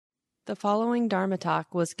The following Dharma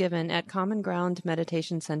talk was given at Common Ground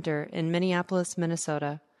Meditation Center in Minneapolis,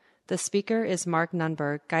 Minnesota. The speaker is Mark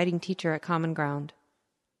Nunberg, guiding teacher at Common Ground.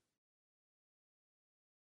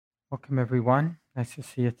 Welcome, everyone. Nice to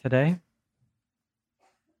see you today.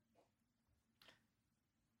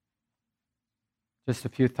 Just a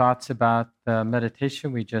few thoughts about the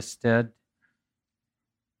meditation we just did.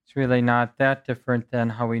 It's really not that different than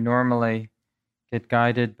how we normally get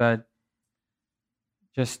guided, but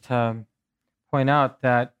just to point out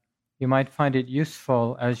that you might find it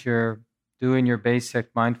useful as you're doing your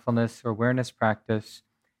basic mindfulness or awareness practice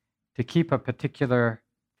to keep a particular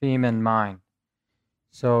theme in mind.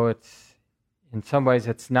 So it's, in some ways,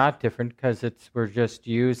 it's not different because we're just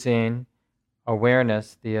using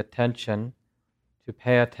awareness, the attention, to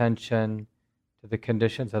pay attention to the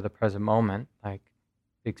conditions of the present moment, like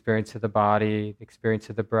the experience of the body, the experience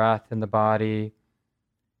of the breath in the body,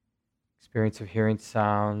 experience of hearing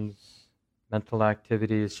sounds, mental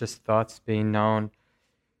activities, just thoughts being known.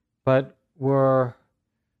 But we're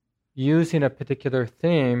using a particular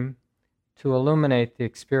theme to illuminate the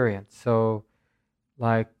experience. So,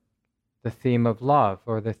 like the theme of love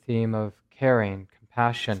or the theme of caring,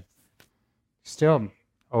 compassion, still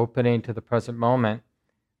opening to the present moment,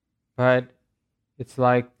 but it's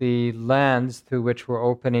like the lens through which we're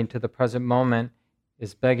opening to the present moment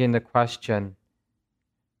is begging the question,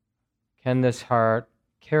 can this heart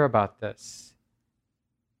care about this?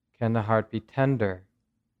 Can the heart be tender,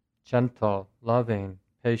 gentle, loving,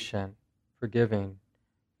 patient, forgiving,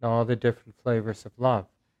 and all the different flavors of love?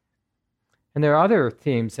 And there are other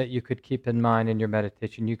themes that you could keep in mind in your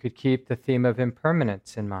meditation. You could keep the theme of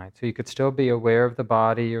impermanence in mind. So you could still be aware of the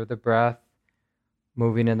body or the breath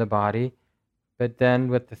moving in the body, but then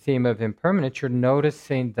with the theme of impermanence, you're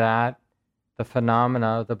noticing that the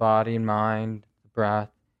phenomena of the body and mind, the breath,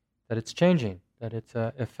 that it's changing, that it's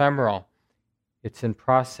ephemeral, it's in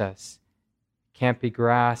process, can't be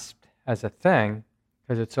grasped as a thing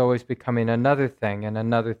because it's always becoming another thing and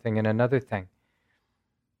another thing and another thing.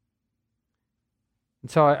 And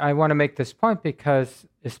so I want to make this point because,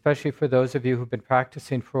 especially for those of you who've been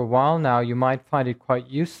practicing for a while now, you might find it quite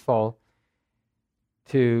useful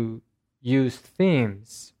to use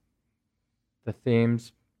themes, the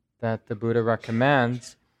themes that the Buddha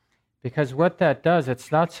recommends, because what that does,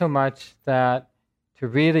 it's not so much that to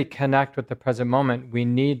really connect with the present moment, we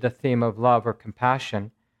need the theme of love or compassion,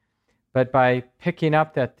 but by picking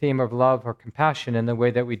up that theme of love or compassion in the way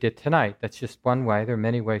that we did tonight, that's just one way, there are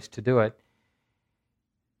many ways to do it,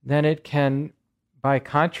 then it can, by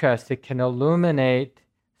contrast, it can illuminate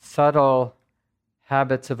subtle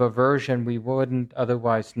habits of aversion we wouldn't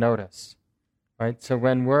otherwise notice, right? So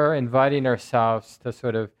when we're inviting ourselves to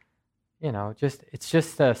sort of, it's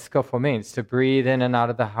just a skillful means to breathe in and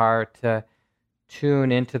out of the heart, to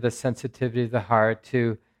tune into the sensitivity of the heart,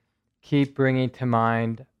 to keep bringing to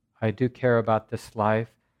mind, I do care about this life,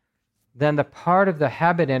 then the part of the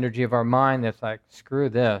habit energy of our mind that's like, screw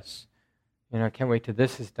this, I can't wait till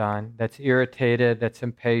this is done, that's irritated, that's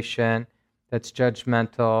impatient, that's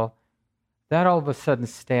judgmental, that all of a sudden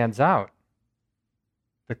stands out.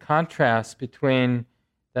 The contrast between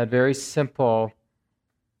that very simple,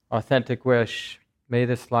 authentic wish, may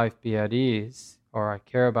this life be at ease, or I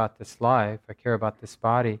care about this life, I care about this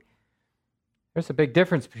body, there's a big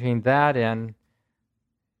difference between that and,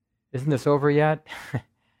 isn't this over yet?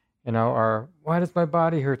 Or why does my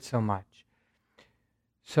body hurt so much?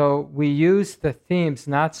 So we use the themes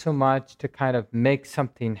not so much to kind of make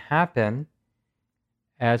something happen,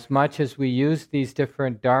 as much as we use these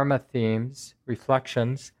different Dharma themes,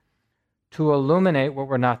 reflections, to illuminate what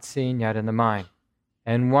we're not seeing yet in the mind.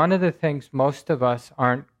 And one of the things most of us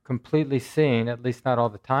aren't completely seeing, at least not all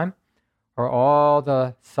the time, are all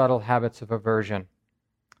the subtle habits of aversion,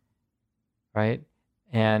 right?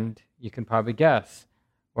 And you can probably guess,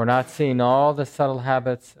 we're not seeing all the subtle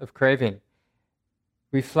habits of craving.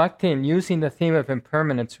 Reflecting, using the theme of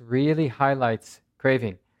impermanence really highlights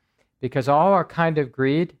craving. Because all our kind of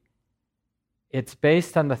greed, it's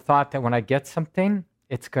based on the thought that when I get something,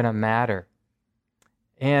 it's going to matter.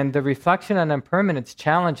 And the reflection on impermanence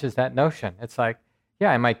challenges that notion. It's like,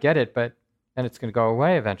 yeah, I might get it, but then it's going to go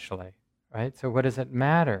away eventually, right? So what does it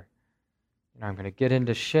matter? I'm going to get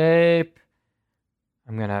into shape,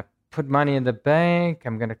 I'm going to put money in the bank,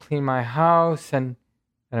 I'm going to clean my house, and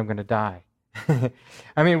then I'm going to die.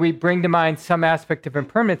 I mean, we bring to mind some aspect of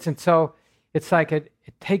impermanence, and so it's like it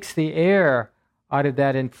takes the air out of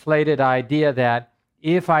that inflated idea that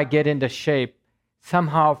if I get into shape,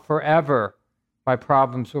 somehow forever my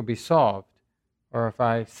problems will be solved. Or if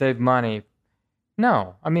I save money.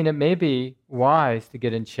 No, I mean, it may be wise to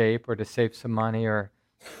get in shape or to save some money or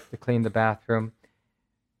to clean the bathroom.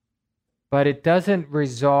 But it doesn't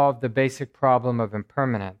resolve the basic problem of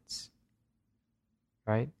impermanence,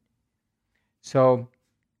 right? So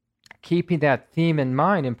keeping that theme in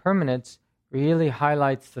mind, impermanence, really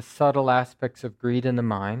highlights the subtle aspects of greed in the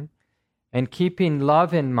mind, and keeping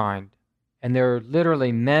love in mind. And there are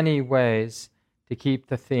literally many ways to keep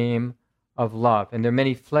the theme of love. And there are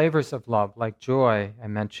many flavors of love, like joy, I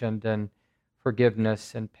mentioned, and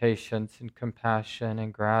forgiveness, and patience, and compassion,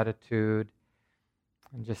 and gratitude,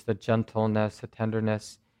 and just a gentleness, a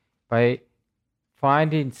tenderness. By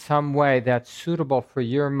finding some way that's suitable for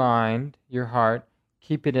your mind, your heart,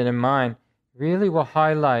 keeping it in mind, really will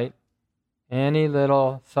highlight any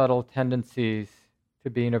little subtle tendencies to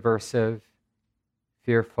being aversive,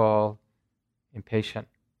 fearful, impatient.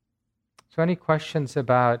 So any questions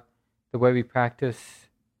about the way we practice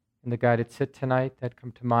in the guided sit tonight that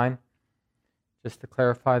come to mind? Just to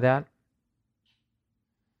clarify that.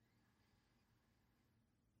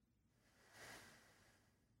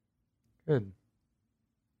 Good.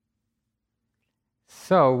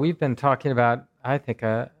 So we've been talking about, I think,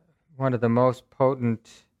 one of the most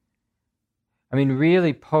potent,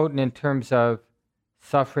 really potent in terms of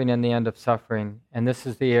suffering and the end of suffering. And this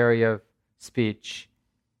is the area of speech,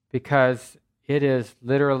 because it is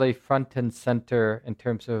literally front and center in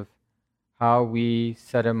terms of how we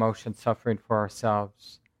set in motion suffering for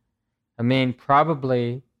ourselves.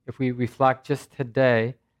 Probably, if we reflect just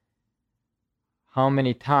today, how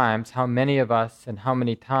many of us, and how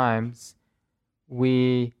many times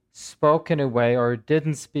we spoke in a way or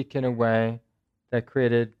didn't speak in a way that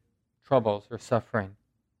created troubles or suffering.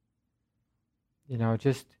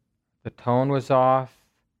 Just the tone was off,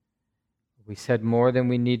 we said more than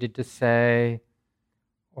we needed to say,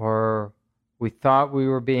 or we thought we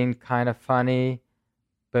were being kind of funny,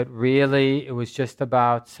 but really it was just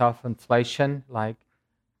about self-inflation, like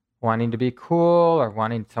wanting to be cool, or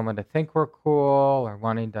wanting someone to think we're cool, or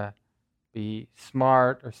wanting to be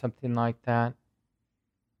smart, or something like that,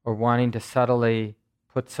 or wanting to subtly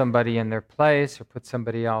put somebody in their place or put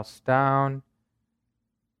somebody else down.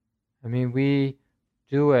 We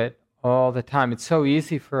do it all the time. It's so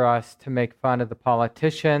easy for us to make fun of the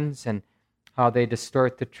politicians and how they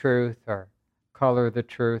distort the truth or color the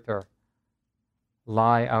truth or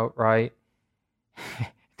lie outright.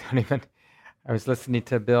 I was listening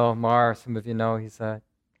to Bill Maher. Some of you know he's a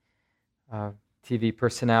TV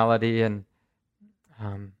personality, and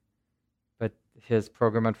but his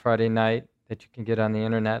program on Friday night that you can get on the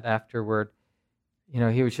internet afterward,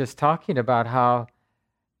 he was just talking about how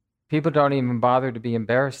people don't even bother to be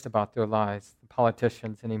embarrassed about their lies, the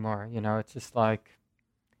politicians, anymore. It's just like,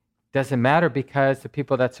 doesn't matter, because the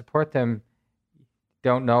people that support them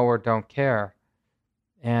don't know or don't care.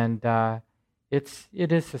 And it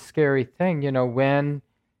is a scary thing, when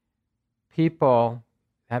people,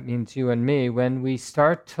 that means you and me, when we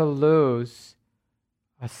start to lose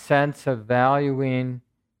a sense of valuing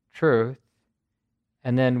truth,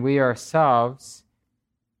 and then we ourselves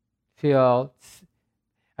feel,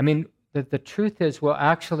 the truth is we'll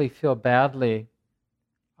actually feel badly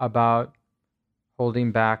about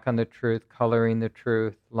holding back on the truth, coloring the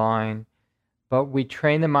truth, lying, but we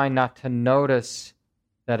train the mind not to notice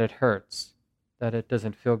that it hurts, that it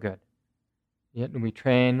doesn't feel good. Yet we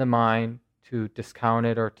train the mind to discount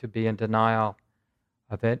it or to be in denial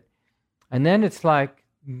of it. And then it's like,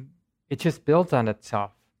 it just builds on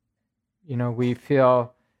itself.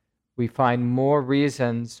 We find more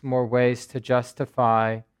reasons, more ways to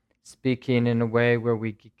justify speaking in a way where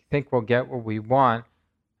we think we'll get what we want,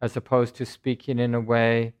 as opposed to speaking in a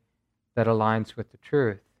way that aligns with the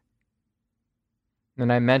truth.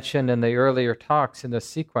 And I mentioned in the earlier talks in the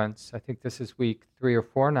sequence, I think this is week 3 or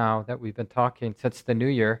 4 now that we've been talking since the new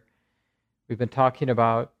year, we've been talking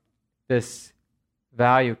about this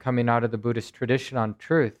value coming out of the Buddhist tradition on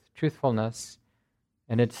truthfulness.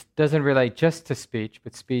 And it doesn't relate just to speech,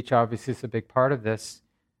 but speech obviously is a big part of this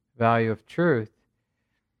value of truth.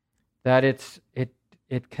 That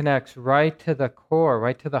it connects right to the core,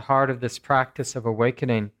 right to the heart of this practice of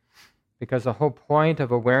awakening. Because the whole point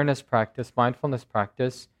of awareness practice, mindfulness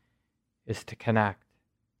practice, is to connect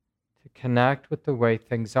with the way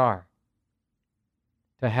things are.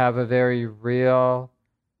 To have a very real,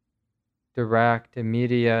 direct,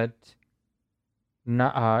 immediate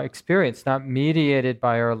experience, not mediated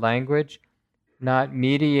by our language, not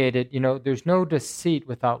mediated, there's no deceit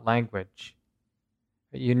without language.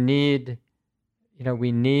 We need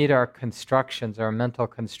our constructions, our mental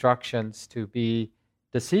constructions, to be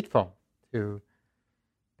deceitful, to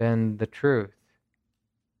bend the truth.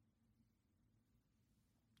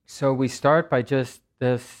 So we start by just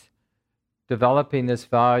this developing this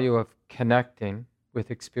value of connecting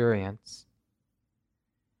with experience.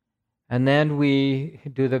 And then we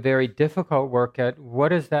do the very difficult work at what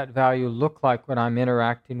does that value look like when I'm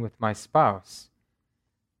interacting with my spouse?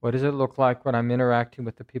 What does it look like when I'm interacting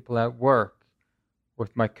with the people at work,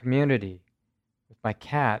 with my community, with my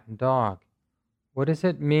cat and dog? What does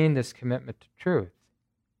it mean, this commitment to truth,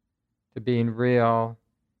 to being real,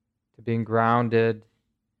 to being grounded,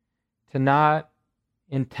 to not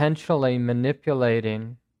intentionally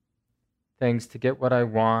manipulating things to get what I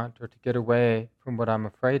want or to get away from what I'm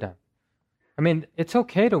afraid of? I mean, it's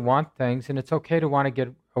okay to want things and it's okay to want to get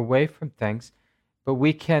away from things, but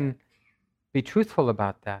we can be truthful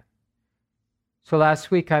about that. So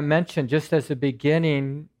last week I mentioned, just as a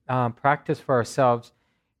beginning practice for ourselves,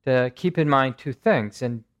 to keep in mind two things.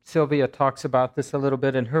 And Sylvia talks about this a little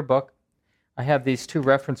bit in her book. I have these two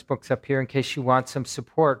reference books up here in case you want some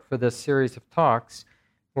support for this series of talks.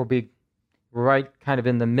 We'll be right kind of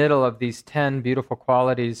in the middle of these 10 beautiful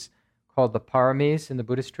qualities called the Paramis in the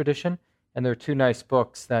Buddhist tradition. And there are two nice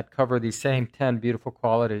books that cover these same 10 beautiful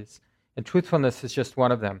qualities. And truthfulness is just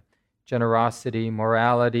one of them. Generosity,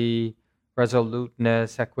 morality,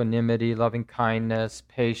 resoluteness, equanimity, loving kindness,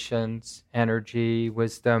 patience, energy,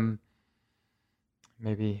 wisdom.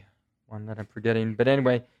 Maybe one that I'm forgetting. But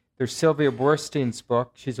anyway, there's Sylvia Boorstein's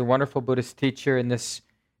book. She's a wonderful Buddhist teacher in this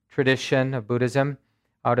tradition of Buddhism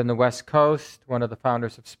out in the West Coast, one of the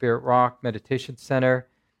founders of Spirit Rock Meditation Center.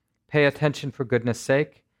 Pay Attention for Goodness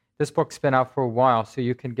Sake. This book's been out for a while, so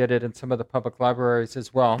you can get it in some of the public libraries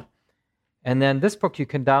as well. And then this book you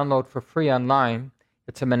can download for free online.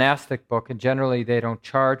 It's a monastic book, and generally they don't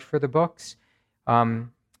charge for the books,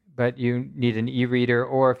 but you need an e-reader,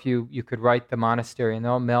 or if you could write the monastery, and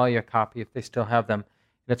they'll mail you a copy if they still have them.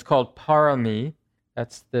 And it's called Parami.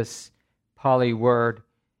 That's this Pali word.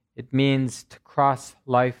 It means to cross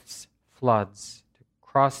life's floods, to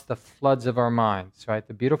cross the floods of our minds, right?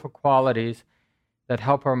 The beautiful qualities that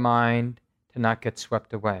help our mind to not get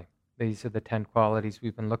swept away. These are the 10 qualities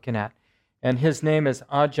we've been looking at. And his name is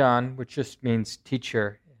Ajahn, which just means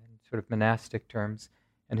teacher in sort of monastic terms.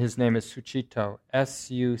 And his name is Sucitto,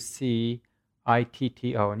 Sucitto.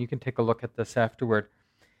 And you can take a look at this afterward.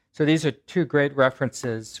 So these are two great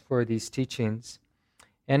references for these teachings.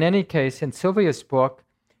 In any case, in Sylvia's book,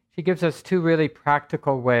 she gives us two really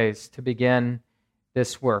practical ways to begin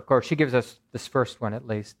this work. Or she gives us this first one at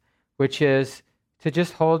least, which is to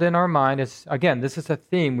just hold in our mind, as again, this is a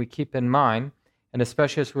theme we keep in mind, and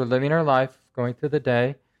especially as we're living our life, going through the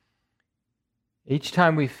day, each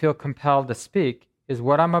time we feel compelled to speak, is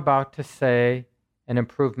what I'm about to say an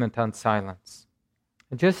improvement on silence?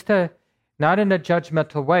 And just to, not in a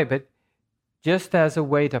judgmental way, but just as a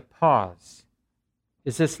way to pause.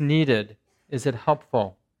 Is this needed? Is it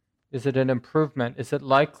helpful? Is it an improvement? Is it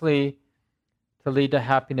likely to lead to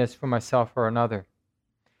happiness for myself or another?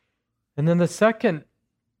 And then the second,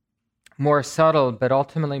 more subtle but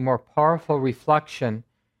ultimately more powerful reflection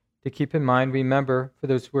to keep in mind, remember, for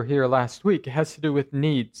those who were here last week, it has to do with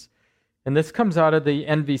needs. And this comes out of the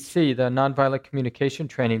NVC, the Nonviolent Communication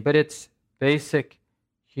Training, but it's basic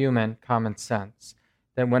human common sense.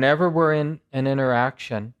 That whenever we're in an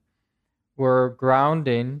interaction, we're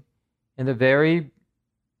grounding in the very,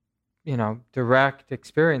 direct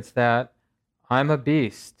experience that I'm a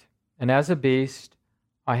beast. And as a beast,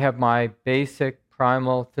 I have my basic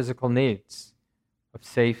primal physical needs of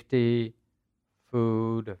safety,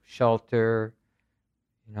 food, of shelter,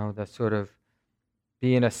 the sort of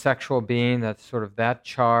being a sexual being, that's sort of that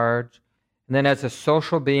charge. And then as a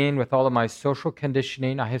social being with all of my social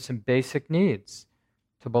conditioning, I have some basic needs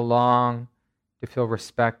to belong, to feel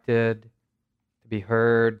respected, to be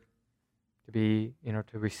heard, to be,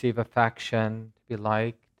 to receive affection, to be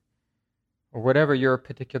liked, or whatever your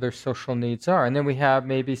particular social needs are. And then we have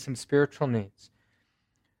maybe some spiritual needs.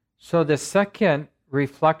 So the second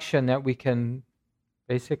reflection that we can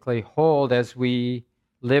basically hold as we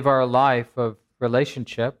live our life of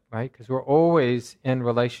relationship, right? Because we're always in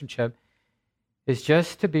relationship, is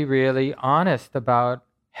just to be really honest about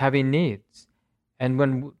having needs.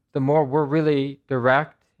 And the more we're really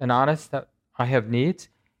direct and honest that I have needs,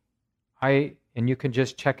 and you can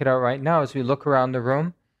just check it out right now as we look around the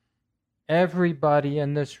room, everybody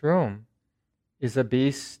in this room is a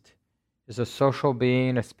beast, is a social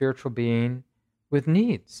being, a spiritual being with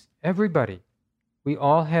needs. Everybody. We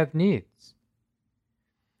all have needs.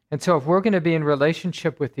 And so if we're going to be in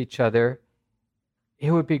relationship with each other,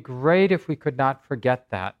 it would be great if we could not forget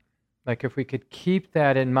that. Like if we could keep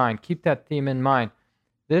that in mind, keep that theme in mind.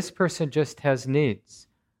 This person just has needs.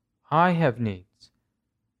 I have needs.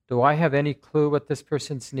 Do I have any clue what this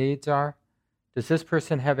person's needs are? Does this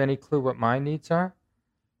person have any clue what my needs are?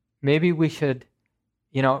 Maybe we should,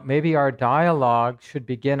 maybe our dialogue should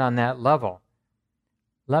begin on that level.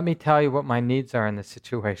 Let me tell you what my needs are in this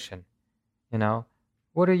situation.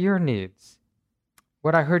 What are your needs?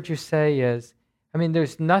 What I heard you say is,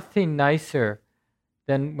 there's nothing nicer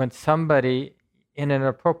than when somebody, in an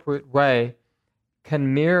appropriate way,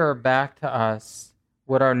 can mirror back to us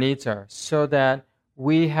what our needs are, so that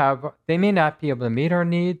they may not be able to meet our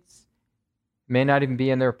needs, may not even be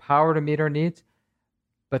in their power to meet our needs,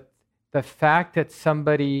 but the fact that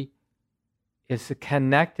somebody is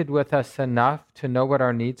connected with us enough to know what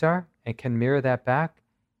our needs are and can mirror that back,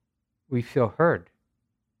 we feel heard.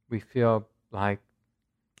 We feel like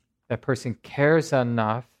that person cares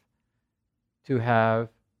enough to have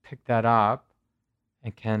picked that up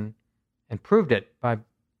and proved it by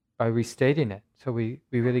restating it. So we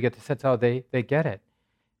really get the sense, they get it.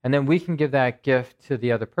 And then we can give that gift to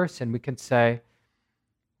the other person. We can say,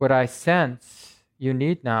 what I sense you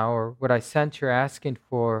need now, or what I sense you're asking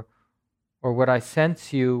for, or what I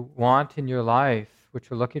sense you want in your life, what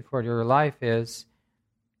you're looking for in your life is,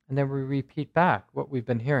 and then we repeat back what we've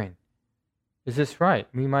been hearing. Is this right?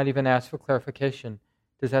 We might even ask for clarification.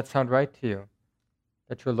 Does that sound right to you?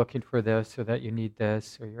 That you're looking for this, or that you need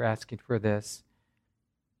this, or you're asking for this.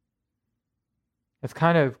 It's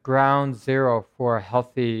kind of ground zero for a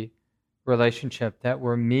healthy relationship, that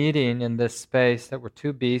we're meeting in this space, that we're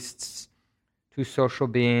two beasts, two social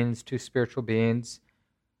beings, two spiritual beings,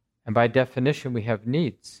 and by definition we have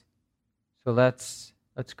needs. So let's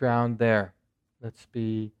ground there. Let's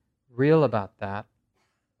be real about that.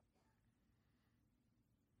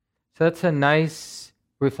 So that's a nice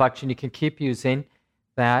reflection. You can keep using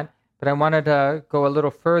that, but I wanted to go a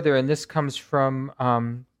little further, and this comes from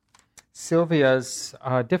Sylvia's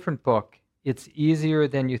different book, It's Easier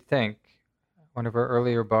Than You Think, one of her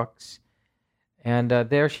earlier books. And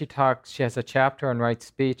there she has a chapter on right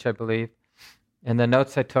speech, I believe. And the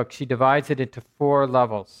notes I took, she divides it into 4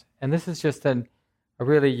 levels. And this is just a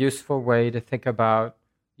really useful way to think about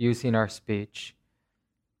using our speech.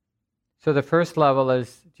 So the first level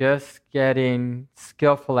is just getting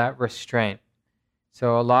skillful at restraint.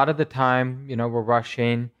 So a lot of the time, we're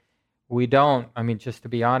rushing. We don't, just to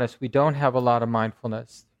be honest, we don't have a lot of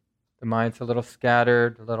mindfulness. The mind's a little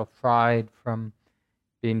scattered, a little fried from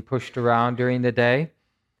being pushed around during the day.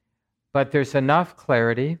 But there's enough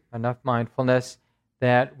clarity, enough mindfulness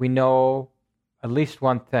that we know at least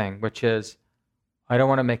one thing, which is, I don't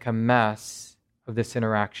want to make a mess of this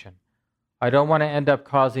interaction. I don't want to end up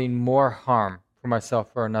causing more harm for myself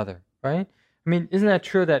or another, right? Isn't that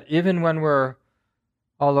true that even when we're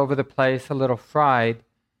all over the place, a little fried,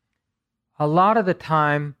 a lot of the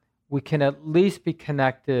time we can at least be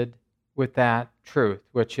connected with that truth,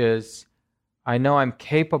 which is, I know I'm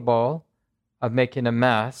capable of making a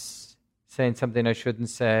mess, saying something I shouldn't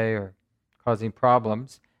say, or causing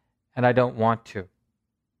problems, and I don't want to,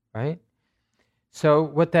 right? So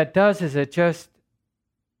what that does is it just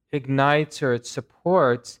ignites, or it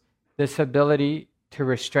supports this ability to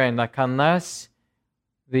restrain. Like, unless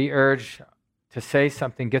the urge to say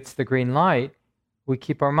something gets the green light, we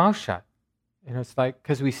keep our mouth shut. It's like,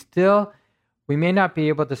 because we may not be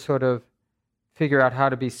able to sort of figure out how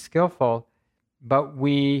to be skillful, but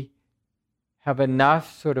we have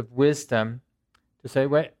enough sort of wisdom to say,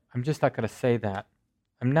 wait, I'm just not going to say that.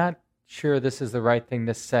 I'm not sure this is the right thing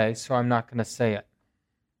to say, so I'm not going to say it.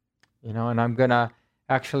 And I'm going to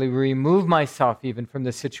actually remove myself even from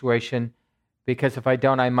the situation, because if I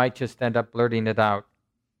don't, I might just end up blurting it out,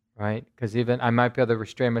 right? Because even I might be able to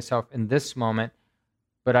restrain myself in this moment,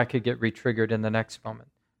 but I could get re-triggered in the next moment.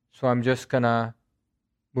 So I'm just going to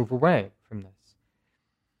move away from this.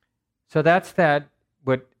 So that's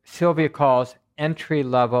what Sylvia calls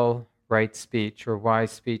entry-level right speech or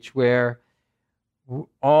wise speech, where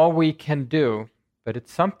all we can do, but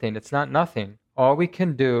it's something, it's not nothing, all we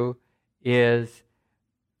can do is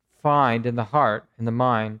find in the heart, in the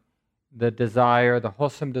mind, the desire, the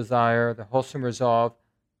wholesome resolve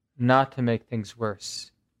not to make things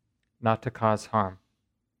worse, not to cause harm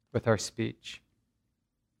with our speech.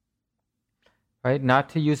 Right? Not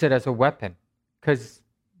to use it as a weapon. Because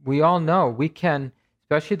we all know we can,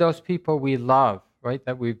 especially those people we love, right,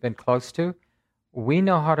 that we've been close to, we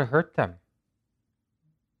know how to hurt them.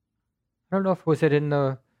 I don't know if was it in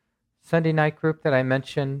the Sunday night group that I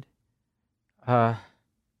mentioned.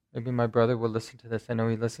 Maybe my brother will listen to this. I know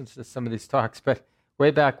he listens to some of these talks, but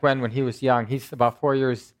way back when he was young, he's about 4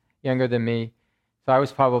 years younger than me, so I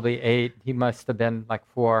was probably 8. He must have been like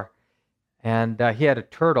 4. And he had a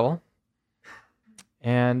turtle,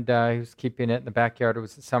 and he was keeping it in the backyard. It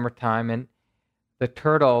was the summertime, and the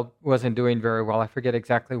turtle wasn't doing very well. I forget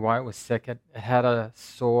exactly why it was sick. It had a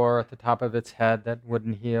sore at the top of its head that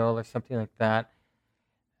wouldn't heal or something like that.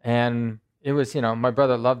 And it was, my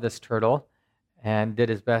brother loved this turtle and did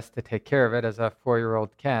his best to take care of it as a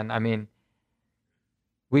 4-year-old can. I mean,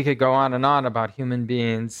 we could go on and on about human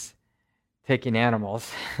beings taking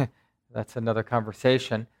animals. That's another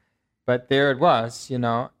conversation. But there it was,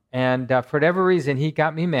 and for whatever reason, he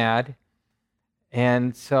got me mad.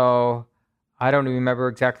 And so I don't remember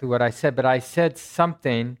exactly what I said, but I said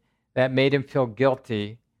something that made him feel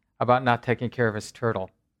guilty about not taking care of his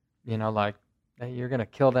turtle. Like, hey, you're going to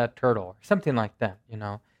kill that turtle, or something like that,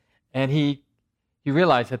 And he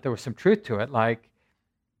realized that there was some truth to it, like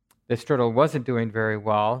this turtle wasn't doing very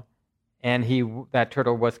well, and that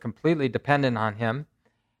turtle was completely dependent on him,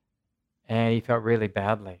 and he felt really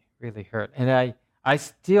badly, really hurt. And I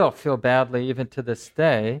still feel badly even to this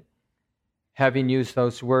day, having used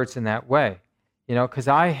those words in that way, because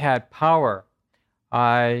I had power.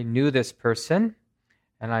 I knew this person,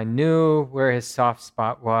 and I knew where his soft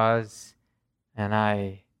spot was, and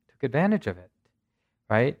I took advantage of it,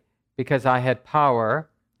 right? Because I had power,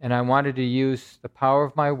 and I wanted to use the power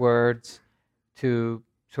of my words to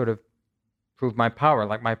sort of prove my power,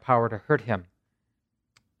 like my power to hurt him.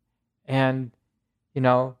 And,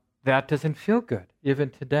 that doesn't feel good, even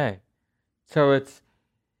today. So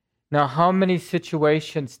now how many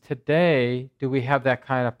situations today do we have that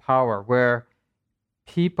kind of power where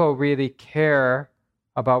people really care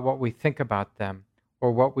about what we think about them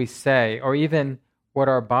or what we say or even what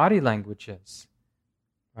our body language is,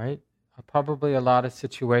 right? Probably a lot of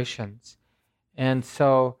situations. And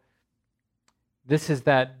so this is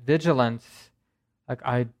that vigilance, like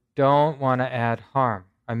I don't want to add harm.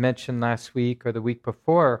 I mentioned last week or the week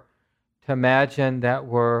before to imagine that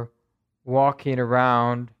we're walking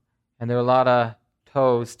around and there are a lot of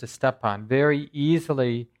toes to step on, very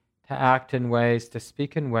easily to act in ways, to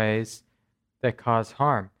speak in ways that cause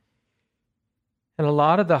harm. And a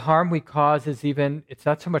lot of the harm we cause it's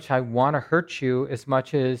not so much I want to hurt you as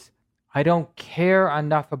much as I don't care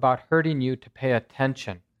enough about hurting you to pay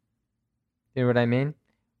attention. You know what I mean?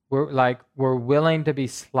 We're willing to be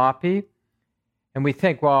sloppy, and we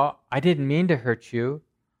think, well, I didn't mean to hurt you,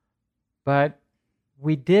 but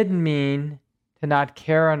we did mean to not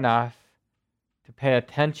care enough to pay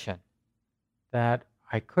attention that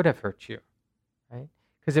I could have hurt you, right?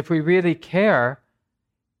 Because if we really care,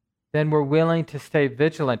 then we're willing to stay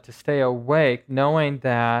vigilant, to stay awake, knowing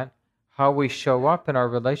that how we show up in our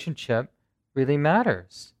relationship really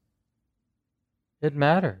matters. It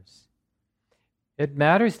matters. It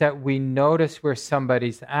matters that we notice where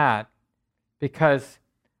somebody's at, because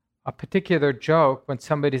a particular joke when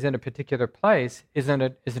somebody's in a particular place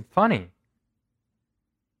isn't funny.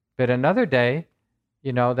 But another day,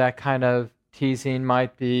 that kind of teasing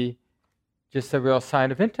might be just a real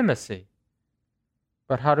sign of intimacy.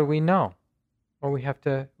 But how do we know? Well, we have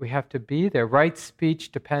to be there. Right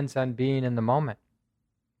speech depends on being in the moment.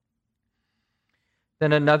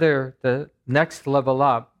 Then the next level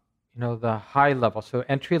up, the high level. So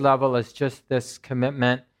entry level is just this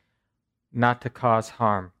commitment not to cause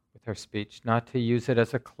harm with our speech, not to use it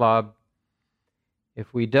as a club.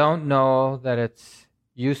 If we don't know that it's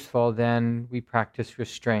useful, then we practice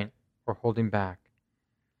restraint or holding back.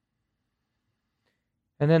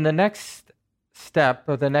 And then the next step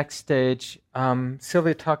or the next stage,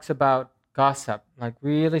 Sylvia talks about gossip, like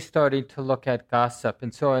really starting to look at gossip.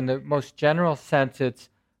 And so in the most general sense, it's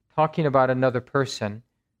talking about another person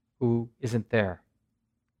who isn't there,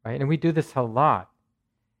 right? And we do this a lot.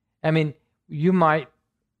 I mean, you might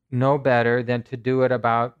know better than to do it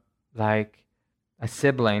about like a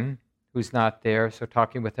sibling who's not there, so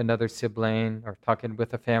talking with another sibling or talking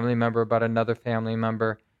with a family member about another family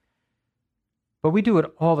member. But we do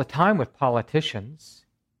it all the time with politicians,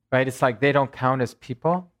 right? It's like they don't count as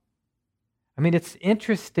people. I mean, it's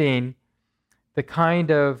interesting the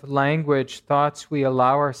kind of language, thoughts we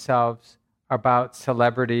allow ourselves about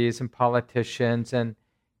celebrities and politicians and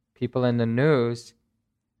people in the news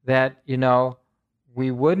that, we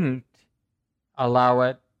wouldn't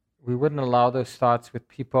allow those thoughts with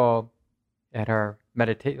people at our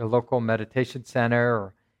local meditation center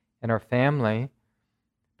or in our family.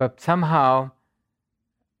 But somehow,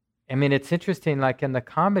 it's interesting, like in the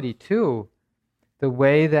comedy too, the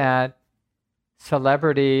way that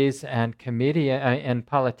celebrities and and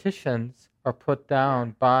politicians are put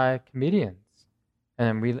down by comedians,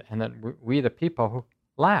 and then we the people who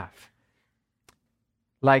laugh.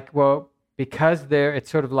 Like, well, because it's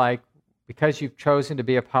sort of like because you've chosen to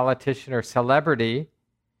be a politician or celebrity,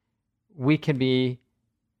 we can be,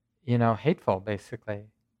 hateful, basically.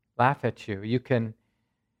 laugh at you. You can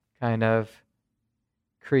kind of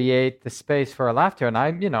create the space for a laughter. And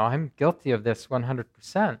I'm guilty of this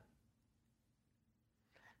 100%.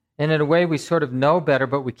 And in a way, we sort of know better,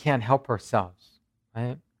 but we can't help ourselves,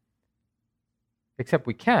 right? Except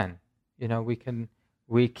we can.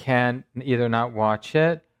 We can either not watch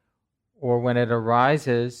it, or when it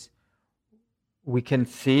arises, we can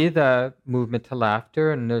see the movement to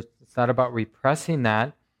laughter, and it's not about repressing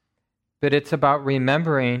that, but it's about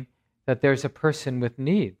remembering that there's a person with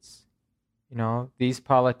needs. These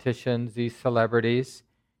politicians, these celebrities,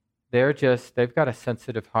 they've got a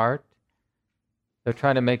sensitive heart. They're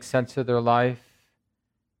trying to make sense of their life.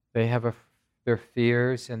 They have their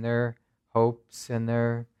fears and their hopes and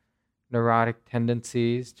their neurotic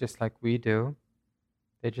tendencies, just like we do.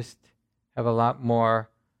 They just have a lot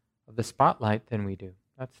more of the spotlight than we do.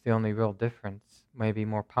 That's the only real difference. Maybe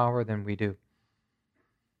more power than we do.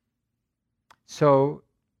 So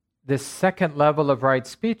this second level of right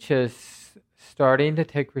speech is starting to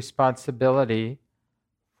take responsibility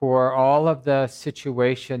for all of the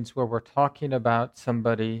situations where we're talking about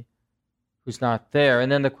somebody who's not there.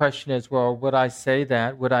 And then the question is, well, would I say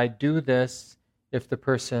that? Would I do this if the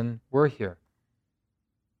person were here?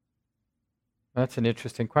 That's an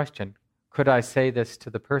interesting question. Could I say this to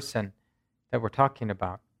the person that we're talking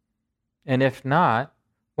about? And if not,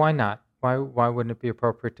 why not? Why wouldn't it be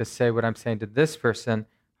appropriate to say what I'm saying to this person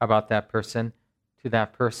about that person to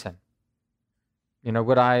that person?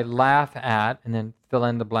 Would I laugh at, and then fill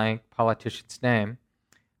in the blank politician's name,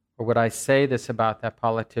 or would I say this about that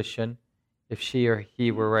politician if she or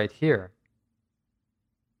he were right here,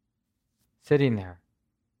 sitting there,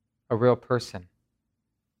 a real person?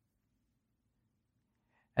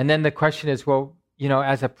 And then the question is, well,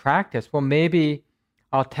 as a practice, well, maybe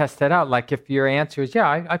I'll test that out. Like if your answer is,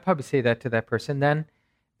 yeah, I'd probably say that to that person, then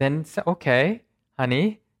okay,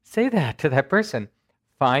 honey, say that to that person.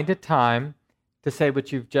 Find a time to say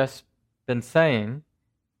what you've just been saying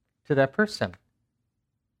to that person.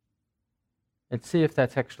 And see if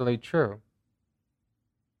that's actually true.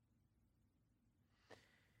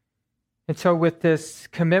 And so with this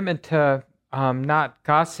commitment to not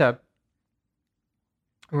gossip,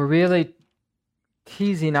 we're really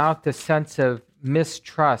teasing out the sense of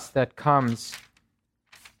mistrust that comes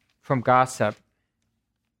from gossip.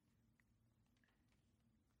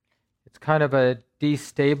 It's kind of a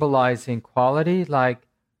destabilizing quality, like,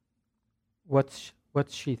 what's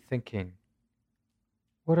she thinking?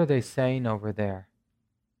 What are they saying over there?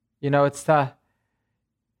 And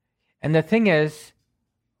the thing is,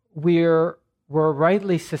 we're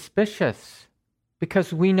rightly suspicious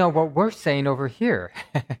because we know what we're saying over here.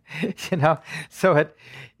 So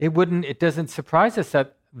it doesn't surprise us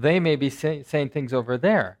that they may be saying things over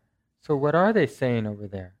there. So what are they saying over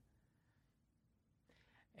there?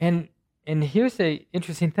 And here's the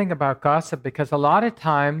interesting thing about gossip, because a lot of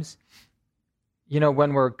times,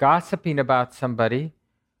 when we're gossiping about somebody,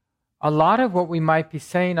 a lot of what we might be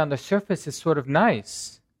saying on the surface is sort of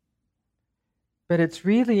nice. But it's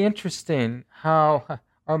really interesting how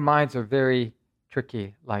our minds are very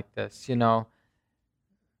tricky like this. We're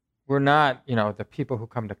not, the people who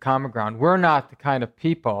come to Common Ground, we're not the kind of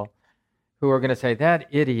people who are going to say, that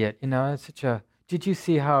idiot, did you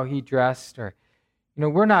see how he dressed? Or,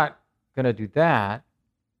 we're not going to do that.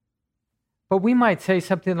 But we might say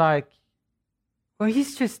something like, well,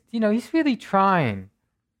 he's just, he's really trying.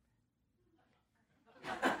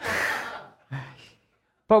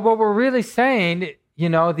 But what we're really saying,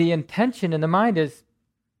 the intention in the mind is,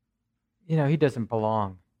 he doesn't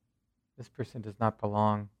belong. This person does not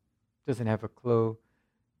belong, doesn't have a clue.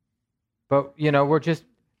 But, we're just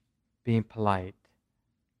being polite.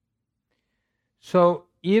 So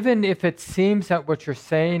even if it seems that what you're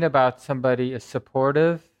saying about somebody is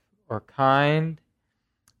supportive or kind,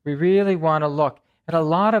 we really want to look. And a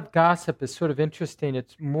lot of gossip is sort of interesting.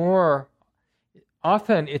 It's more,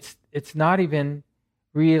 often it's not even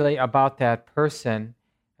really about that person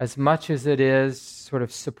as much as it is sort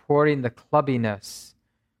of supporting the clubbiness,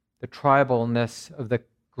 the tribalness of the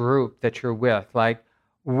group that you're with. Like,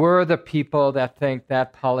 we're the people that think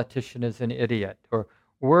that politician is an idiot, or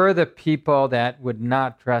we're the people that would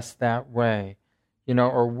not dress that way,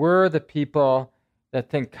 or we're the people that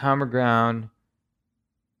think Common Ground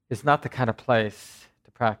is not the kind of place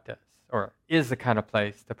to practice, or is the kind of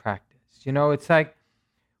place to practice. It's like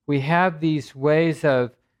we have these ways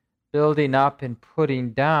of building up and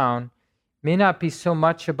putting down. May not be so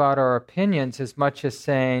much about our opinions as much as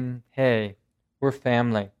saying, hey, we're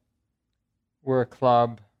family. We're a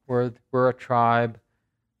club. We're a tribe.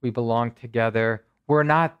 We belong together. We're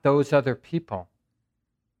not those other people.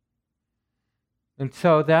 And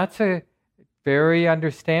so that's a very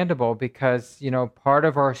understandable because, part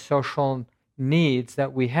of our social needs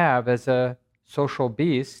that we have as a social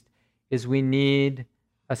beast is we need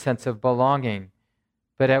a sense of belonging.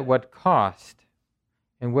 But at what cost?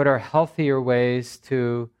 And what are healthier ways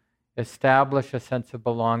to establish a sense of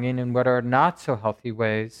belonging, and what are not so healthy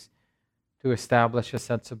ways to establish a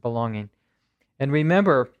sense of belonging? And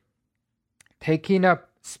remember, taking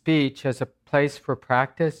up speech as a place for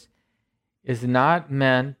practice is not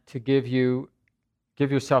meant to give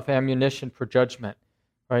yourself ammunition for judgment,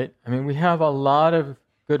 right? I mean, we have a lot of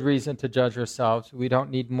good reason to judge ourselves. We don't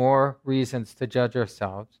need more reasons to judge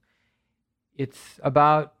ourselves. It's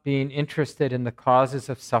about being interested in the causes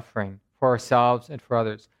of suffering for ourselves and for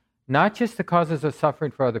others. Not just the causes of suffering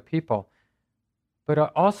for other people, but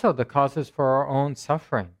also the causes for our own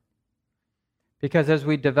suffering. Because as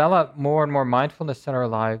we develop more and more mindfulness in our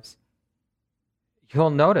lives, you'll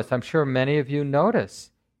notice, I'm sure many of you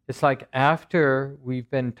notice, it's like after we've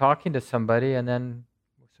been talking to somebody and then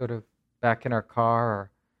we're sort of back in our car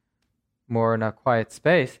or more in a quiet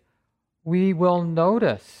space, we will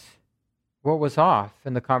notice what was off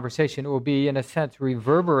in the conversation. It will be, in a sense,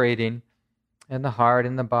 reverberating in the heart,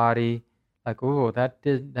 in the body, like, ooh, that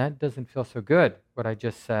doesn't feel so good, what I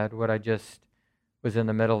just said, what I just was in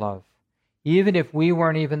the middle of. Even if we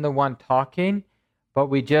weren't even the one talking, but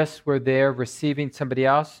we just were there receiving somebody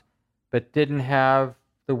else, but didn't have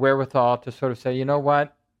the wherewithal to sort of say, you know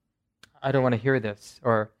what, I don't want to hear this,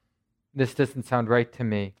 or this doesn't sound right to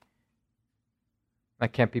me. I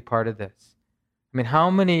can't be part of this. I mean, how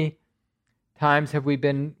many times have we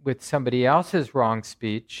been with somebody else's wrong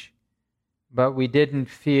speech, but we didn't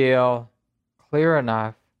feel clear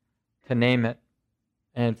enough to name it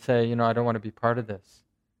and say, I don't want to be part of this.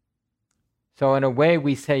 So in a way,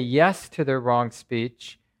 we say yes to their wrong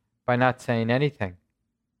speech by not saying anything,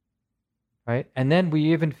 right? And then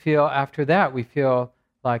we even feel, after that, we feel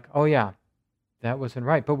like, oh yeah, that wasn't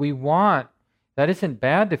right. But that isn't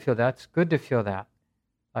bad to feel that, it's good to feel that.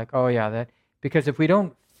 Like, oh yeah, because if we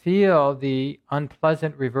don't feel the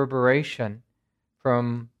unpleasant reverberation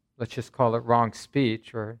from, let's just call it wrong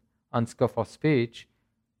speech or unskillful speech,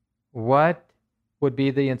 what would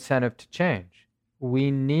be the incentive to change?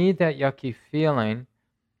 We need that yucky feeling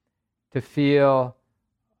to feel,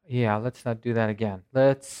 yeah, let's not do that again.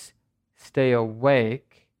 Let's stay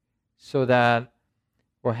awake so that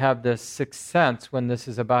we'll have this sixth sense when this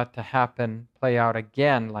is about to happen, play out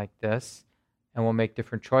again like this, and we'll make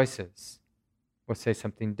different choices. We'll say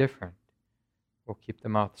something different. We'll keep the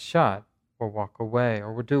mouth shut, or walk away,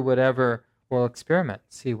 or we'll do whatever, we'll experiment,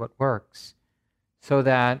 see what works, so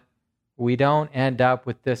that we don't end up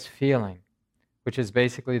with this feeling, which is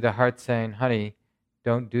basically the heart saying, honey,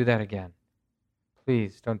 don't do that again.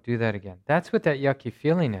 Please, don't do that again. That's what that yucky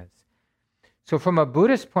feeling is. So from a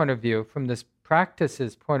Buddhist point of view, from this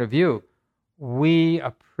practice's point of view, we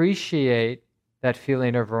appreciate that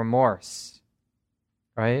feeling of remorse,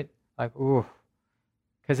 right? Like, ooh,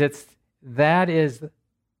 because that is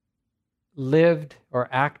lived or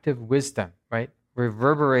active wisdom, right?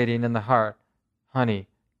 Reverberating in the heart. Honey,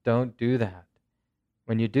 don't do that.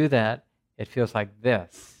 When you do that, it feels like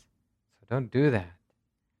this. So don't do that.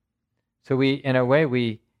 So in a way,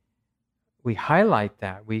 we highlight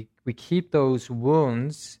that. We keep those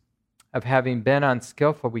wounds of having been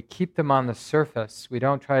unskillful, we keep them on the surface. We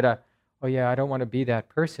don't try to, oh yeah, I don't want to be that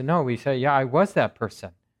person. No, we say, yeah, I was that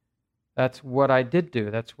person. That's what I did do.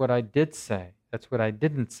 That's what I did say. That's what I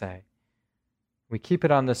didn't say. We keep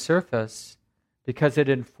it on the surface because it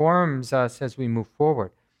informs us as we move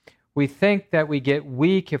forward. We think that we get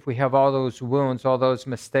weak if we have all those wounds, all those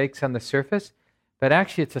mistakes on the surface, but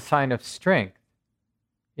actually it's a sign of strength.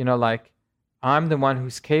 Like, I'm the one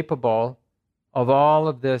who's capable of all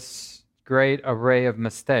of this great array of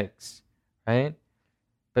mistakes, right?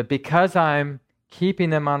 But because I'm keeping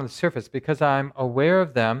them on the surface, because I'm aware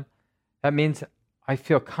of them, that means I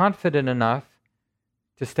feel confident enough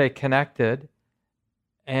to stay connected,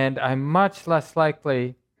 and I'm much less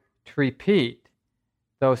likely to repeat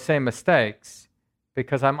those same mistakes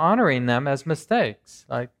because I'm honoring them as mistakes.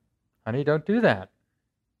 Like, honey, don't do that.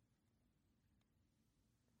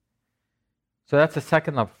 So that's the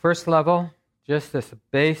second level. First level, just this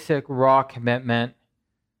basic raw commitment.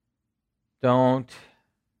 Don't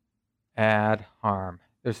add harm.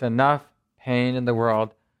 There's enough pain in the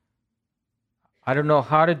world. I don't know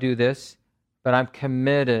how to do this, but I'm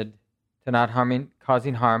committed to not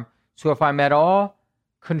causing harm. So if I'm at all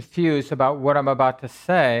confused about what I'm about to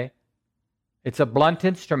say, it's a blunt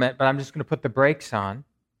instrument, but I'm just going to put the brakes on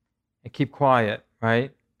and keep quiet,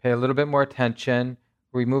 right? Pay a little bit more attention,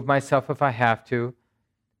 remove myself if I have to,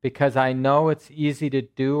 because I know it's easy to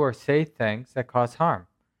do or say things that cause harm.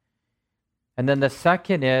 And then the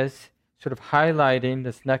second is sort of highlighting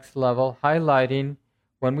this next level, highlighting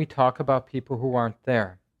when we talk about people who aren't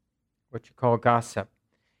there, what you call gossip.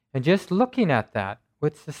 And just looking at that,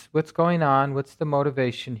 what's going on, what's the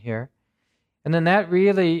motivation here? And then that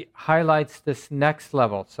really highlights this next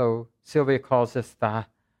level. So Sylvia calls this the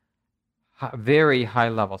very high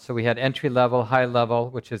level. So we had entry level, high level,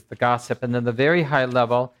 which is the gossip. And then the very high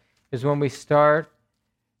level is when we start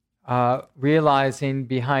realizing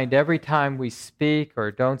behind every time we speak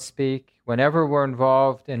or don't speak, whenever we're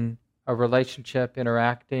involved in a relationship,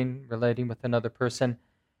 interacting, relating with another person,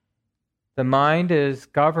 the mind is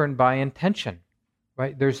governed by intention,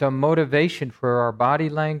 right? There's a motivation for our body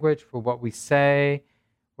language, for what we say,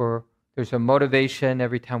 or there's a motivation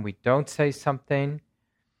every time we don't say something.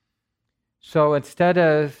 So instead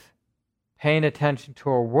of paying attention to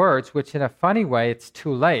our words, which in a funny way, it's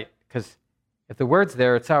too late, because if the word's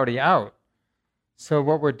there, it's already out. So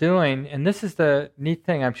what we're doing, and this is the neat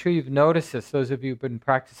thing, I'm sure you've noticed this, those of you who've been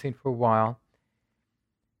practicing for a while,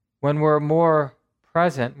 when we're more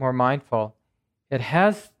present, more mindful, it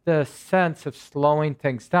has the sense of slowing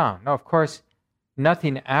things down. Now, of course,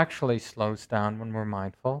 nothing actually slows down when we're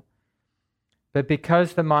mindful, but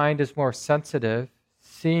because the mind is more sensitive,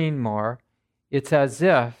 seeing more, it's as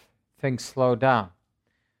if things slow down.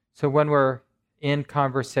 So when we're in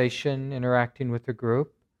conversation, interacting with a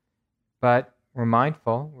group, but we're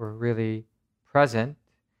mindful, we're really present,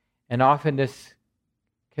 and often this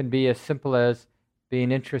can be as simple as being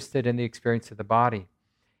interested in the experience of the body.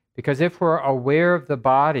 Because if we're aware of the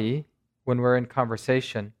body when we're in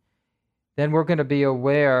conversation, then we're going to be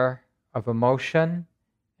aware of emotion,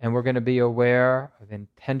 and we're going to be aware of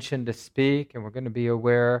intention to speak, and we're going to be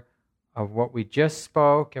aware of what we just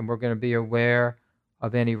spoke, and we're going to be aware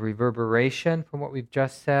of any reverberation from what we've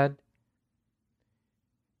just said.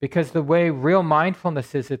 Because the way real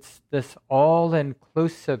mindfulness is, it's this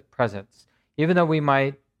all-inclusive presence. Even though we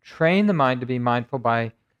might train the mind to be mindful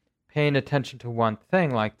by paying attention to one thing,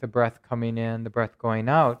 like the breath coming in, the breath going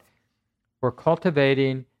out, we're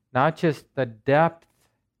cultivating not just the depth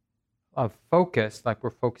of focus, like we're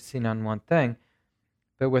focusing on one thing,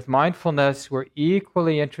 but with mindfulness, we're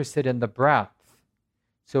equally interested in the breath.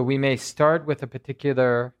 So we may start with a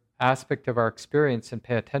particular aspect of our experience and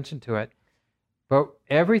pay attention to it, but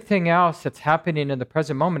everything else that's happening in the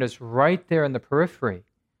present moment is right there in the periphery.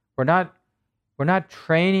 We're not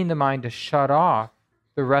training the mind to shut off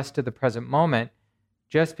the rest of the present moment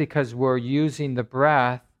just because we're using the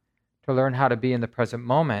breath to learn how to be in the present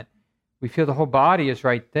moment. We feel the whole body is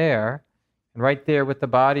right there, and right there with the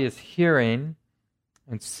body is hearing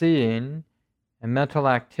and seeing and mental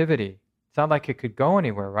activity. It's not like it could go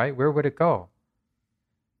anywhere, right? Where would it go?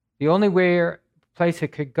 The only place it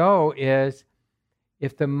could go is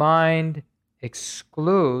if the mind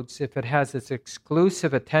excludes, if it has its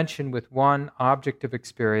exclusive attention with one object of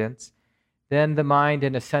experience, then the mind,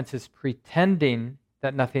 in a sense, is pretending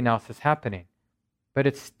that nothing else is happening. But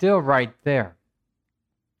it's still right there.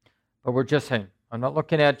 But we're just saying, I'm not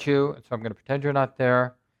looking at you, so I'm going to pretend you're not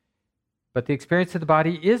there. But the experience of the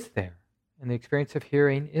body is there, and the experience of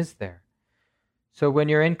hearing is there. So when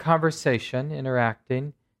you're in conversation,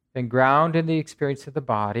 interacting, then ground in the experience of the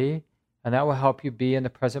body, and that will help you be in the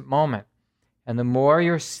present moment. And the more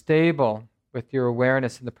you're stable with your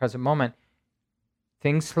awareness in the present moment,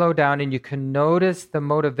 things slow down and you can notice the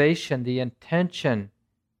motivation, the intention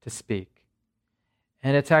to speak.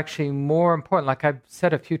 And it's actually more important. Like I've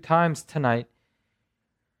said a few times tonight,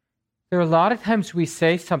 there are a lot of times we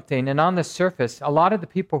say something, and on the surface, a lot of the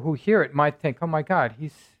people who hear it might think, oh my God,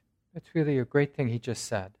 it's really a great thing he just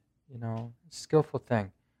said, skillful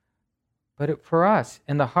thing. But for us,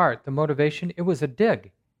 in the heart, the motivation, it was a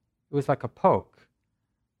dig. It was like a poke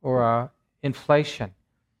or a inflation.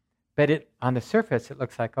 But on the surface, it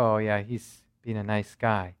looks like, oh yeah, he's being a nice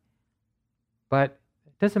guy. But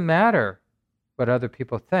it doesn't matter what other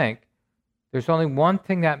people think. There's only one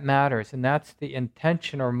thing that matters, and that's the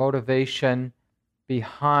intention or motivation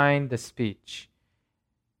behind the speech.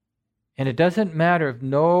 And it doesn't matter if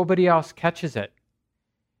nobody else catches it,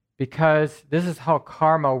 because this is how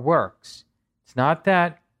karma works. It's not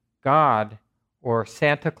that God or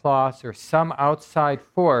Santa Claus or some outside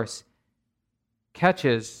force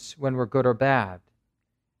catches when we're good or bad.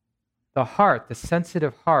 The heart, the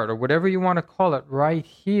sensitive heart, or whatever you want to call it, right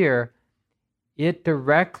here, it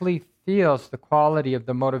directly feels the quality of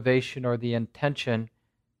the motivation or the intention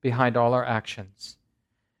behind all our actions.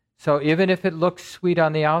 So even if it looks sweet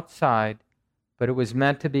on the outside, but it was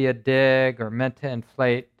meant to be a dig or meant to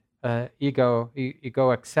inflate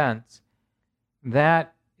egoic sense,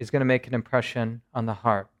 that is going to make an impression on the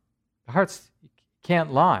heart. The heart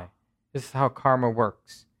can't lie. This is how karma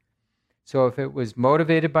works. So if it was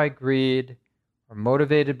motivated by greed, or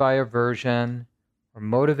motivated by aversion, or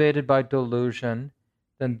motivated by delusion,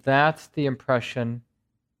 then that's the impression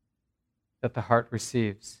that the heart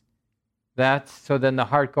receives. So then the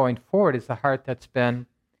heart going forward is the heart that's been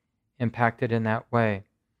impacted in that way.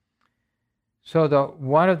 So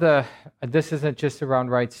this isn't just around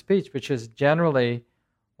right speech, which is generally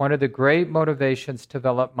one of the great motivations to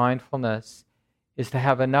develop mindfulness is to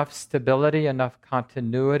have enough stability, enough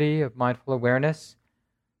continuity of mindful awareness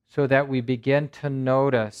so that we begin to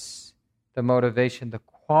notice the motivation, the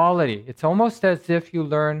quality. It's almost as if you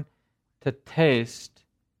learn to taste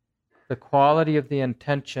the quality of the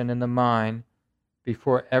intention in the mind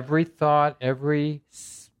before every thought, every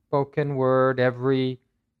spoken word, every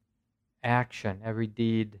action, every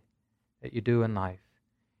deed that you do in life.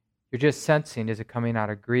 You're just sensing, is it coming out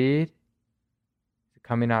of greed? Is it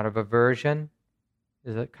coming out of aversion?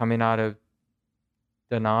 Is it coming out of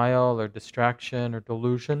denial or distraction or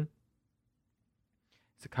delusion?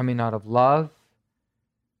 Is it coming out of love?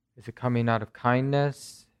 Is it coming out of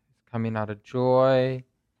kindness? Is it coming out of joy?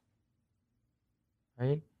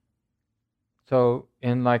 Right? So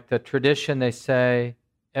in like the tradition, they say,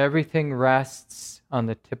 everything rests on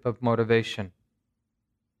the tip of motivation.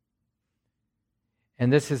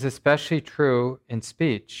 And this is especially true in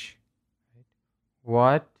speech.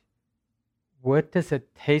 What does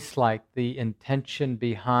it taste like, the intention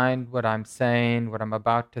behind what I'm saying, what I'm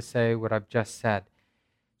about to say, what I've just said?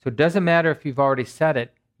 So it doesn't matter if you've already said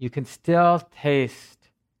it, you can still taste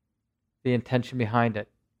the intention behind it.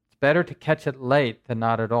 It's better to catch it late than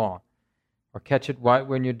not at all. Or catch it right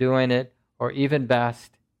when you're doing it, or even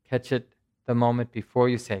best, catch it the moment before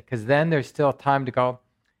you say it. Because then there's still time to go,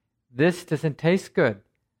 this doesn't taste good.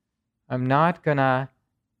 I'm not going to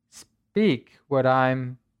speak what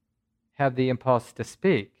I'm have the impulse to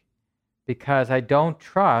speak because I don't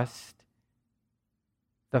trust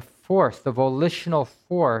the force, the volitional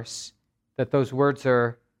force that those words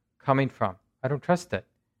are coming from. I don't trust it.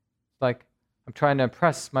 It's like I'm trying to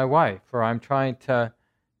impress my wife, or I'm trying to,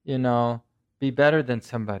 be better than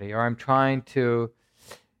somebody, or I'm trying to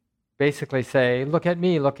basically say, look at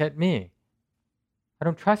me, look at me. I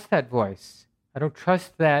don't trust that voice. I don't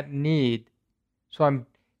trust that need.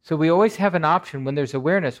 So we always have an option when there's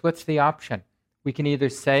awareness. What's the option? We can either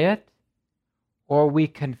say it, or we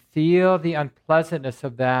can feel the unpleasantness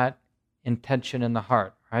of that intention in the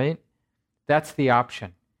heart, right? That's the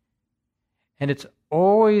option. And it's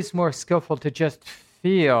always more skillful to just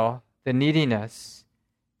feel the neediness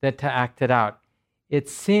than to act it out. It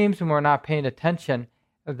seems when we're not paying attention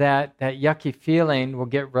that yucky feeling will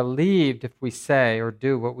get relieved if we say or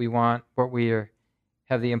do what we want, what we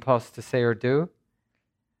have the impulse to say or do.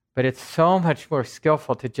 But it's so much more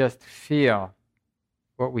skillful to just feel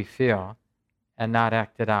what we feel and not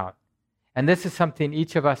act it out. And this is something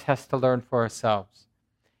each of us has to learn for ourselves.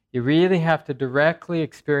 You really have to directly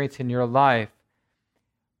experience in your life,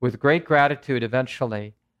 with great gratitude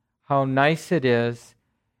eventually, how nice it is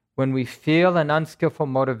when we feel an unskillful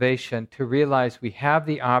motivation to realize we have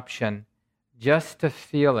the option just to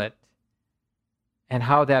feel it, and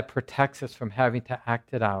how that protects us from having to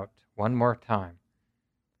act it out one more time.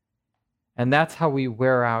 And that's how we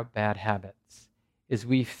wear out bad habits, is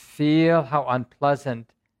we feel how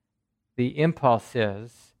unpleasant the impulse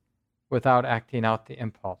is without acting out the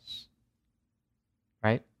impulse.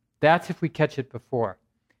 Right? That's if we catch it before.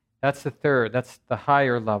 That's the third, that's the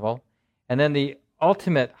higher level. And then the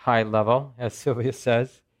ultimate high level, as Sylvia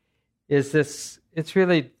says, is this, it's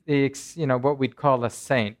really what we'd call a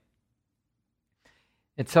saint.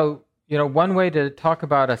 And so, one way to talk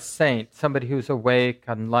about a saint, somebody who's awake,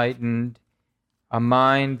 enlightened, a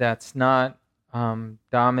mind that's not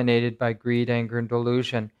dominated by greed, anger, and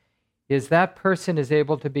delusion, is that person is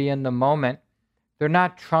able to be in the moment. They're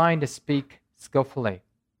not trying to speak skillfully,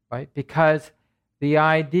 right? Because the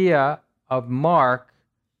idea of Mark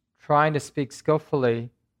trying to speak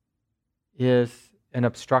skillfully is an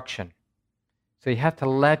obstruction. So you have to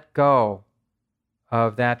let go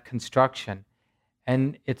of that construction.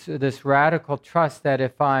 And it's this radical trust that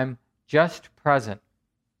if I'm just present,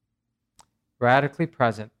 radically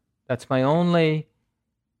present, that's my only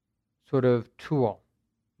sort of tool,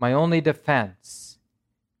 my only defense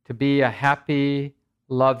to be a happy,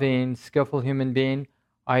 loving, skillful human being.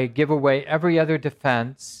 I give away every other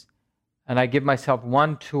defense, and I give myself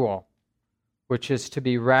one tool, which is to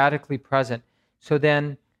be radically present. So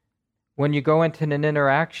then, when you go into an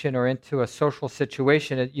interaction or into a social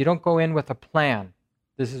situation, you don't go in with a plan.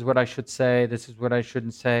 This is what I should say, this is what I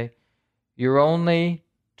shouldn't say. Your only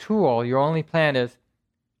tool, your only plan is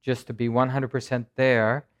just to be 100%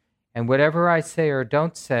 there, and whatever I say or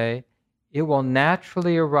don't say, it will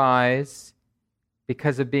naturally arise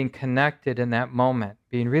because of being connected in that moment,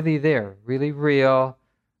 being really there, really real,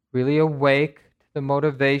 really awake to the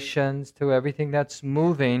motivations, to everything that's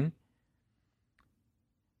moving.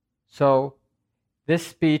 So this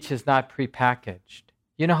speech is not prepackaged.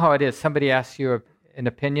 You know how it is. Somebody asks you an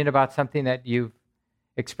opinion about something that you've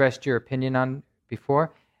expressed your opinion on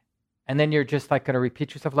before, and then you're just like going to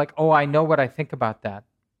repeat yourself like, oh, I know what I think about that.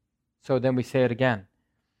 So then we say it again.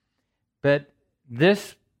 But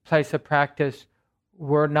this place of practice,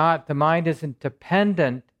 the mind isn't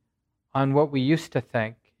dependent on what we used to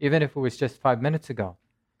think, even if it was just 5 minutes ago.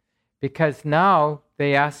 Because now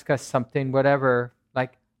they ask us something, whatever,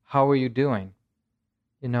 like, how are you doing?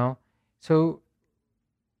 So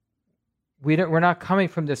we're not coming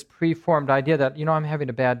from this preformed idea that, I'm having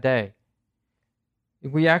a bad day.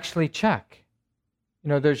 We actually check.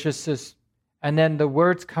 There's just this, and then the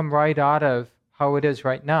words come right out of how it is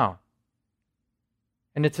right now.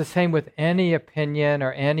 And it's the same with any opinion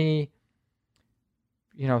or any,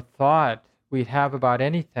 thought we'd have about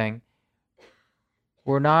anything.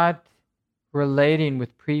 We're not relating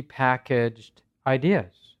with prepackaged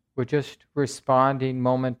ideas. We're just responding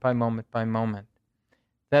moment by moment by moment.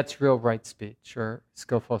 That's real right speech or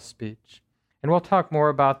skillful speech. And we'll talk more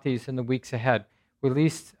about these in the weeks ahead. We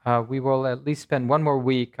will at least spend 1 more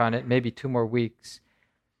week on it, maybe 2 more weeks.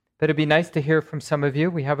 But it'd be nice to hear from some of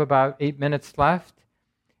you. We have about 8 minutes left.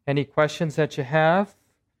 Any questions that you have?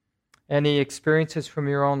 Any experiences from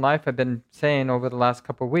your own life? I've been saying over the last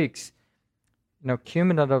couple of weeks,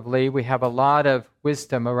 cumulatively, we have a lot of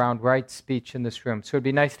wisdom around right speech in this room. So it'd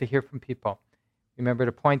be nice to hear from people. Remember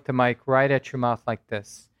to point the mic right at your mouth like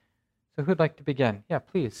this. So who'd like to begin? Yeah,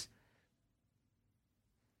 please.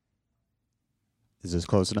 Is this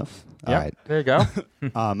close enough? Yeah, all right. There you go.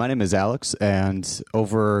 My name is Alex, and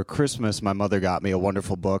over Christmas, my mother got me a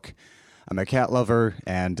wonderful book. I'm a cat lover,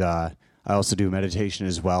 and I also do meditation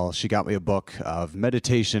as well. She got me a book of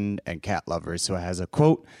meditation and cat lovers. So it has a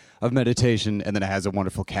quote of meditation, and then it has a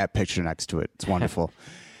wonderful cat picture next to it. It's wonderful.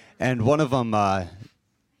 And one of them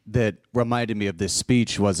that reminded me of this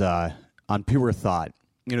speech was on pure thought.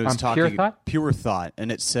 It was talking pure thought? Pure thought,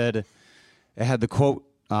 and it had the quote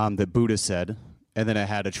that Buddha said, and then it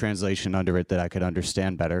had a translation under it that I could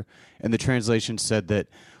understand better. And the translation said that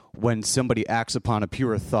when somebody acts upon a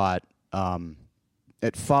pure thought,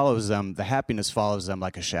 it follows them, the happiness follows them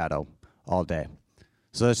like a shadow all day.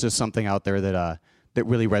 So that's just something out there that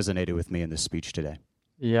really resonated with me in this speech today.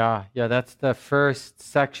 Yeah, that's the first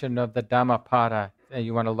section of the Dhammapada.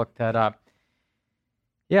 You want to look that up.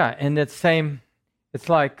 Yeah, and it's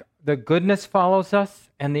like the goodness follows us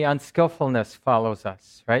and the unskillfulness follows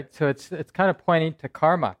us, right? So it's kind of pointing to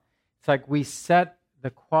karma. It's like we set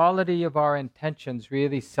the quality of our intentions,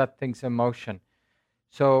 really set things in motion.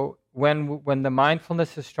 So when the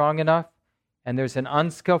mindfulness is strong enough and there's an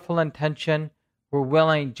unskillful intention, we're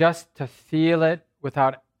willing just to feel it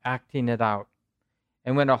without acting it out.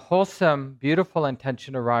 And when a wholesome, beautiful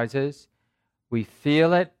intention arises, we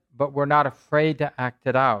feel it, but we're not afraid to act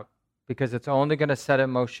it out because it's only going to set in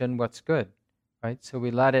motion what's good, right? So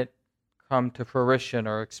we let it come to fruition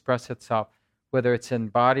or express itself, whether it's in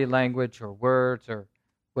body language or words or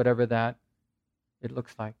whatever that it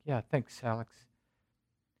looks like. Yeah, thanks, Alex.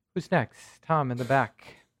 Who's next? Tom in the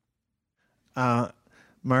back.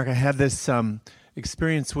 Mark, I had this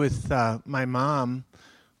experience with my mom,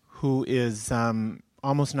 who is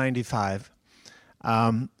almost 95,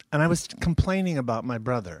 and I was complaining about my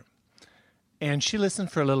brother. And she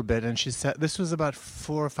listened for a little bit, and she said, this was about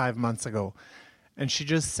 4 or 5 months ago, and she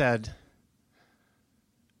just said,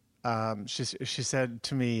 she said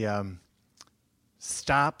to me,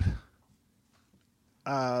 stop,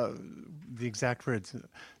 the exact words,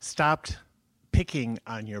 stopped picking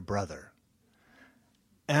on your brother.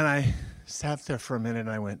 And I sat there for a minute, and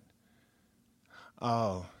I went,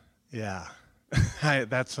 oh, yeah,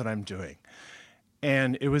 that's what I'm doing.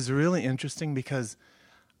 And it was really interesting because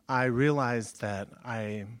I realized that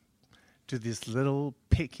I do this little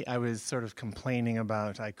picky. I was sort of complaining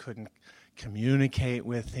about I couldn't communicate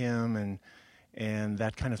with him and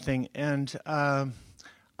that kind of thing. And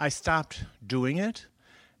I stopped doing it.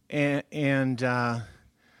 And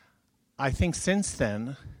I think since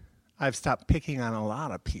then, I've stopped picking on a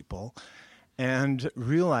lot of people and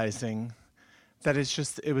realizing that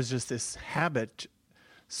it was just this habit.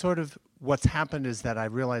 Sort of what's happened is that I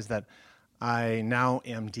realized that I now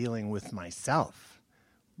am dealing with myself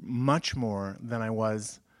much more than I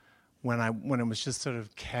was when it was just sort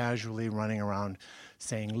of casually running around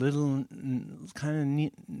saying little kind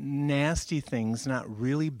of nasty things, not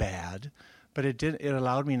really bad, but it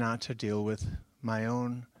allowed me not to deal with my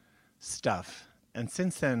own stuff. And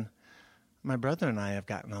since then, my brother and I have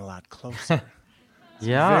gotten a lot closer. It's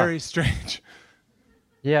very strange.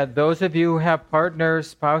 Yeah, those of you who have partners,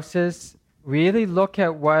 spouses, really look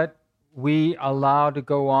at what we allow to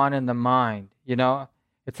go on in the mind. You know,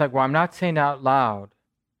 it's like, well, I'm not saying out loud,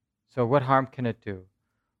 so what harm can it do?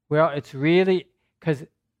 Well, it's really, because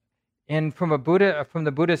from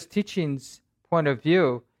the Buddhist teachings point of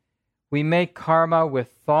view, we make karma with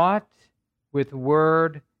thought, with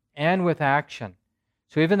word, and with action.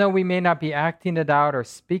 So even though we may not be acting it out or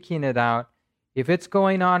speaking it out, if it's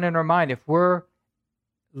going on in our mind, if we're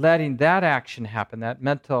letting that action happen, that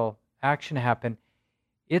mental action happen,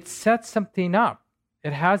 it sets something up.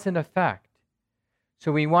 It has an effect.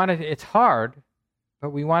 So we want to, it's hard, but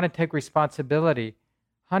we want to take responsibility.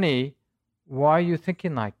 Honey, why are you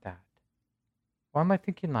thinking like that? Why am I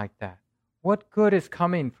thinking like that? What good is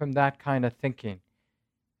coming from that kind of thinking?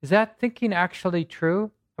 Is that thinking actually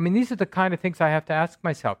true? I mean, these are the kind of things I have to ask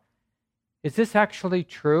myself. Is this actually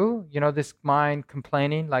true? You know, this mind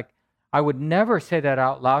complaining, like I would never say that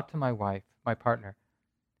out loud to my wife, my partner.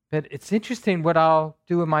 But it's interesting what I'll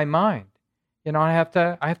do in my mind. You know, I have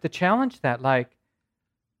to challenge that, like,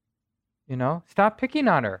 you know, stop picking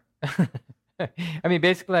on her. I mean,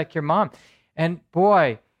 basically like your mom. And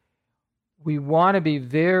boy, we want to be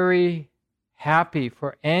very happy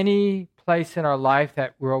for any place in our life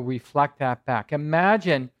that will reflect that back.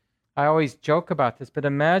 Imagine, I always joke about this, but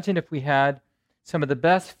imagine if we had some of the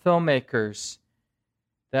best filmmakers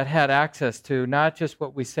that had access to not just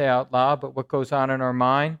what we say out loud, but what goes on in our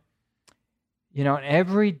mind. You know,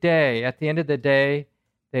 every day, at the end of the day,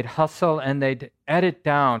 they'd hustle and they'd edit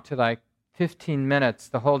down to like 15 minutes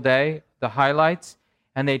the whole day, the highlights,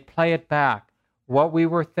 and they'd play it back, what we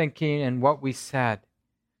were thinking and what we said.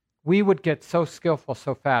 We would get so skillful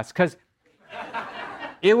so fast because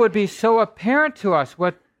it would be so apparent to us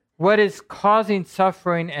what is causing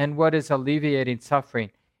suffering and what is alleviating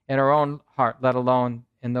suffering in our own heart, let alone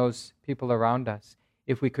in those people around us,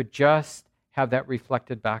 if we could just have that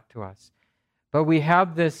reflected back to us. But we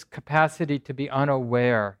have this capacity to be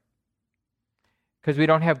unaware because we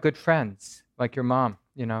don't have good friends, like your mom,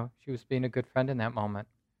 you know. She was being a good friend in that moment.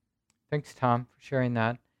 Thanks, Tom, for sharing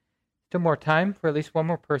that. Still more time for at least one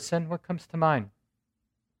more person. What comes to mind?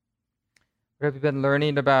 What have you been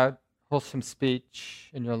learning about wholesome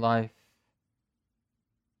speech in your life?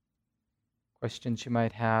 Questions you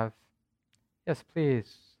might have? Yes,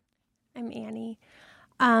 please. I'm Annie.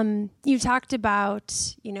 You talked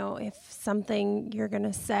about, you know, if something you're going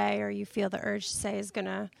to say or you feel the urge to say is going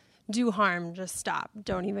to do harm, just stop.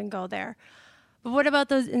 Don't even go there. But what about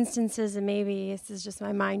those instances, and maybe this is just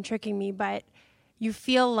my mind tricking me, but you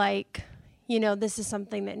feel like, you know, this is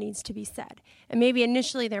something that needs to be said. And maybe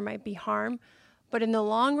initially there might be harm, but in the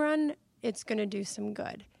long run, it's going to do some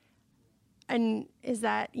good. And is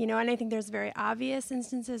that, you know, and I think there's very obvious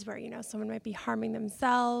instances where, you know, someone might be harming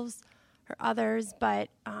themselves or others, but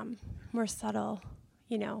more subtle,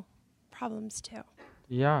 you know, problems too.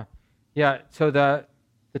 Yeah. So the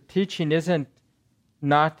teaching isn't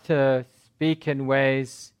not to speak in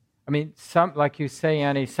ways, I mean, some, like you say,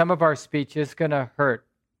 Annie, some of our speech is going to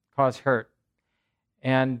cause hurt.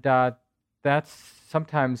 And that's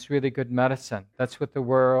sometimes really good medicine. That's what the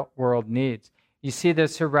world needs. You see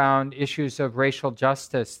this around issues of racial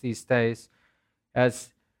justice these days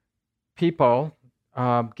as people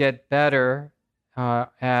get better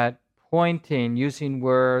at pointing, using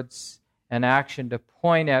words and action to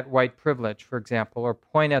point at white privilege, for example, or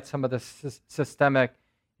point at some of the systemic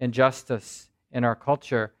injustice in our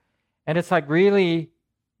culture. And it's like really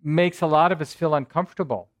makes a lot of us feel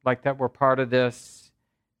uncomfortable, like that we're part of this,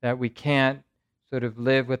 that we can't sort of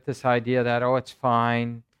live with this idea that, oh, it's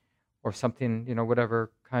fine, or something, you know, whatever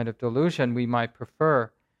kind of delusion we might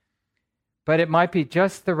prefer. But it might be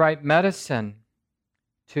just the right medicine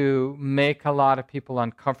to make a lot of people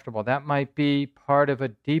uncomfortable. That might be part of a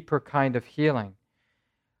deeper kind of healing.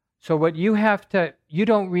 So what you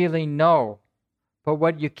don't really know, but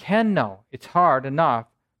what you can know, it's hard enough,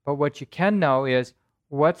 but what you can know is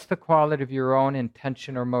what's the quality of your own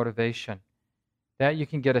intention or motivation. That you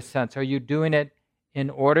can get a sense. Are you doing it in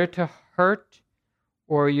order to hurt,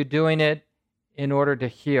 or are you doing it in order to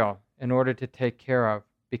heal, in order to take care of,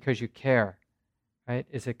 because you care? Right?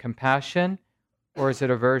 Is it compassion or is it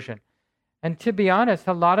aversion? And to be honest,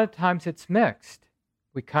 a lot of times it's mixed.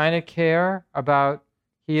 We kind of care about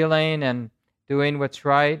healing and doing what's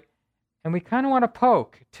right, and we kind of want to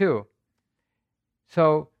poke too.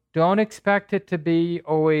 So don't expect it to be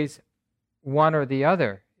always one or the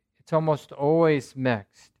other. It's almost always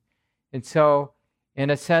mixed. And so, in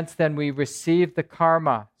a sense, then we receive the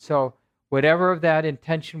karma. So whatever of that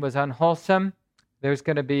intention was unwholesome, there's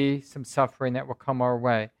going to be some suffering that will come our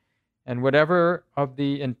way. And whatever of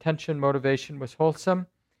the intention, motivation was wholesome,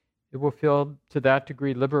 it will feel to that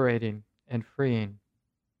degree liberating and freeing.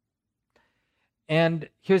 And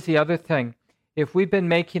here's the other thing. If we've been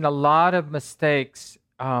making a lot of mistakes,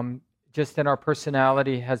 just in our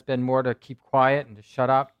personality has been more to keep quiet and to shut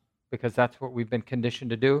up, because that's what we've been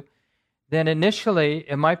conditioned to do, then initially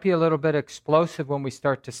it might be a little bit explosive when we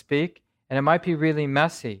start to speak, and it might be really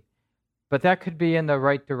messy. But that could be in the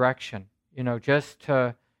right direction, just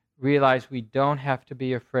to realize we don't have to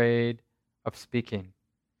be afraid of speaking.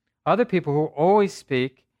 Other people who always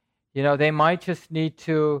speak, they might just need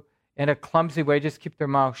to, in a clumsy way, just keep their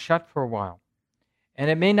mouth shut for a while. And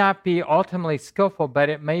it may not be ultimately skillful, but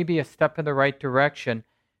it may be a step in the right direction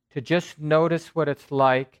to just notice what it's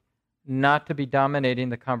like not to be dominating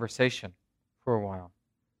the conversation for a while.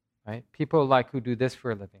 Right? People who do this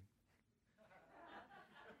for a living.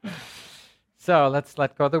 So let's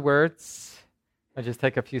let go of the words. I'll just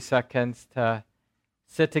take a few seconds to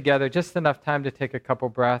sit together, just enough time to take a couple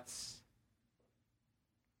breaths.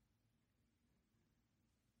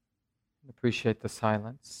 Appreciate the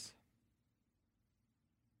silence.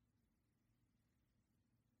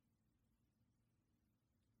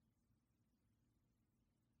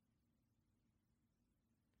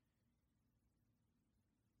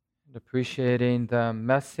 And appreciating the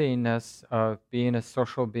messiness of being a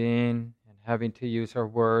social being and having to use our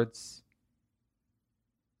words,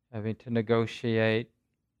 having to negotiate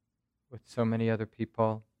with so many other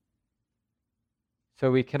people.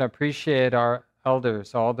 So we can appreciate our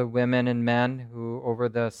elders, all the women and men who over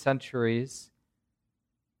the centuries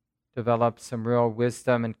developed some real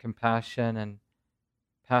wisdom and compassion and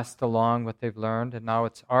passed along what they've learned. And now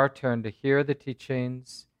it's our turn to hear the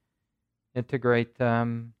teachings, integrate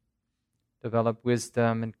them, develop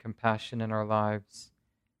wisdom and compassion in our lives,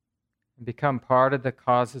 and become part of the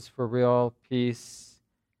causes for real peace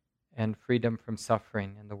and freedom from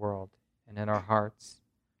suffering in the world and in our hearts.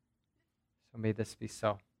 So may this be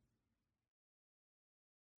so.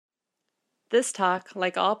 This talk,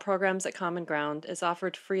 like all programs at Common Ground, is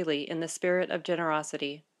offered freely in the spirit of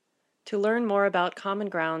generosity. To learn more about Common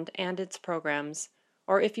Ground and its programs,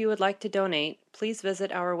 or if you would like to donate, please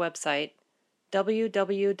visit our website,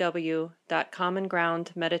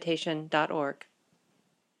 www.commongroundmeditation.org.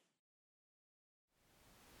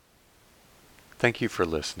 Thank you for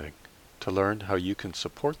listening. To learn how you can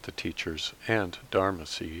support the teachers and Dharma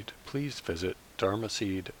Seed, please visit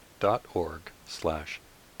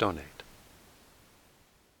dharmaseed.org/donate.